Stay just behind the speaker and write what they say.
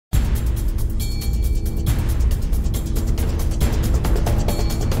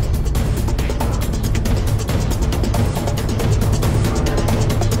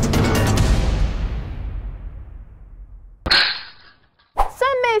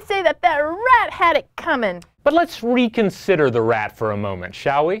say that that rat had it coming. But let's reconsider the rat for a moment,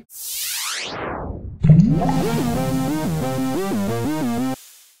 shall we?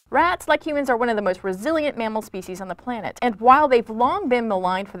 Rats, like humans, are one of the most resilient mammal species on the planet. And while they've long been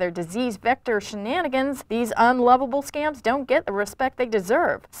maligned for their disease vector shenanigans, these unlovable scamps don't get the respect they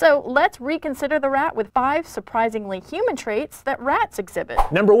deserve. So let's reconsider the rat with 5 surprisingly human traits that rats exhibit.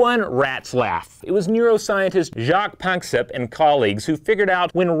 Number 1, rats laugh. It was neuroscientist Jacques Panksepp and colleagues who figured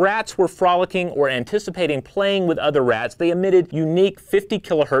out when rats were frolicking or anticipating playing with other rats, they emitted unique 50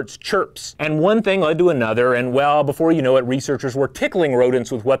 kilohertz chirps. And one thing led to another, and well, before you know it, researchers were tickling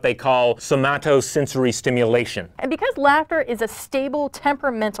rodents with what they call somatosensory stimulation. And because laughter is a stable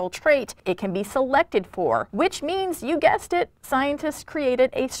temperamental trait, it can be selected for, which means, you guessed it, scientists created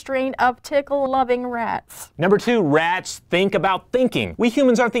a strain of tickle-loving rats. Number 2, rats think about thinking. We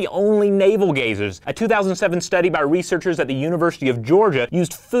humans aren't the only navel-gazers. A 2007 study by researchers at the University of Georgia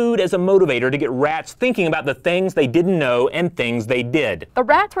used food as a motivator to get rats thinking about the things they didn't know and things they did. The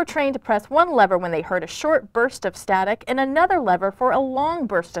rats were trained to press one lever when they heard a short burst of static and another lever for a long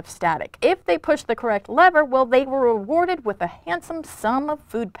burst of static. If they pushed the correct lever, well, they were rewarded with a handsome sum of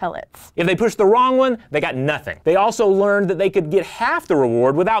food pellets. If they pushed the wrong one, they got nothing. They also learned that they could get half the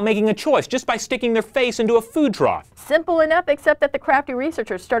reward without making a choice, just by sticking their face into a food trough. Simple enough, except that the crafty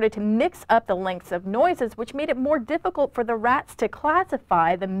researchers started to mix up the lengths of noises, which made it more difficult for the rats to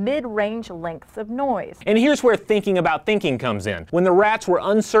classify the mid-range lengths of noise. And here's where thinking about thinking comes in. When the rats were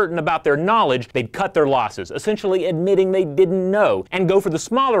uncertain about their knowledge, they'd cut their losses, essentially admitting they didn't know, and go for the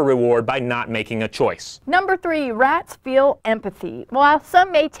smaller reward by not making a choice. Number 3, rats feel empathy. While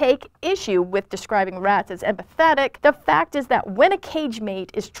some may take issue with describing rats as empathetic, the fact is that when a cage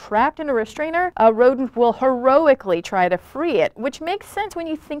mate is trapped in a restrainer, a rodent will heroically try to free it, which makes sense when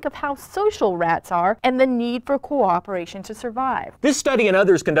you think of how social rats are and the need for cooperation to survive. This study and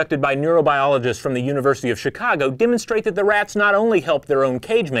others conducted by neurobiologists from the University of Chicago demonstrate that the rats not only helped their own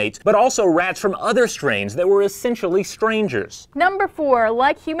cage mates, but also rats from other strains that were essentially strangers. Number 4,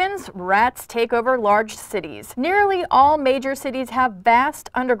 like humans, rats take over large cities. Nearly all major cities have vast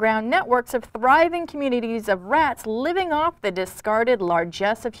underground networks of thriving communities of rats living off the discarded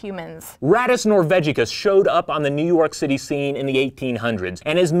largesse of humans. Rattus norvegicus showed up on the New York City scene in the 1800s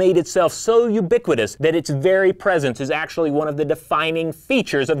and has made itself so ubiquitous that its very presence is actually one of the defining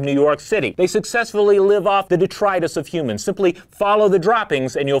features of New York City. They successfully live off the detritus of humans. Simply follow the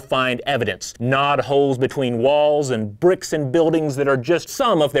droppings and you'll find evidence. Gnawed holes between walls and bricks and buildings that are just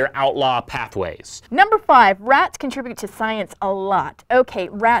some of their outlaw pathways. Number 5, rats contribute to science a lot. Okay,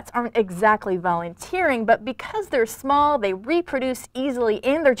 rats aren't exactly volunteering, but because they're small, they reproduce easily,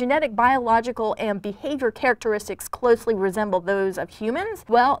 and their genetic, biological, and behavior characteristics closely resemble those of humans,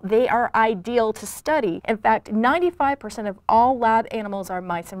 well, they are ideal to study. In fact, 95% of all lab animals are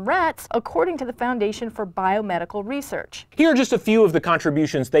mice and rats, according to the Foundation for Biomedical Research. Here are just a few of the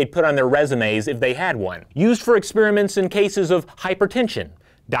contributions they'd put on their resumes if they had one. Used for experiments in cases of hypertension,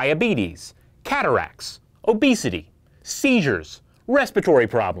 diabetes, cataracts, obesity, seizures, respiratory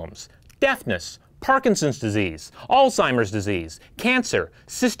problems, deafness, Parkinson's disease, Alzheimer's disease, cancer,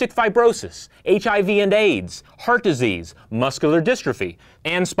 cystic fibrosis, HIV and AIDS, heart disease, muscular dystrophy,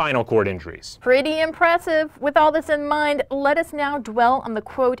 and spinal cord injuries. Pretty impressive. With all this in mind, let us now dwell on the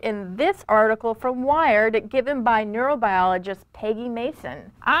quote in this article from Wired given by neurobiologist Peggy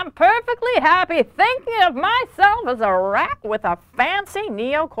Mason. "I'm perfectly happy thinking of myself as a rat with a fancy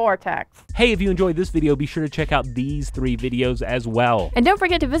neocortex." Hey, if you enjoyed this video, be sure to check out these 3 videos as well. And don't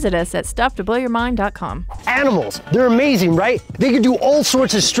forget to visit us at stufftoblowyourmind.com. Animals, they're amazing, right? They can do all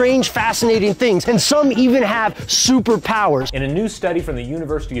sorts of strange, fascinating things, and some even have superpowers. In a new study from the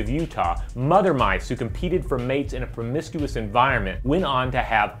University of Utah, mother mice who competed for mates in a promiscuous environment went on to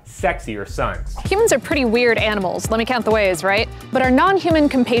have sexier sons. Humans are pretty weird animals, let me count the ways, right? But our non-human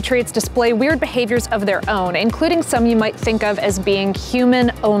compatriots display weird behaviors of their own, including some you might think of as being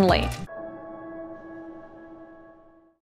human only.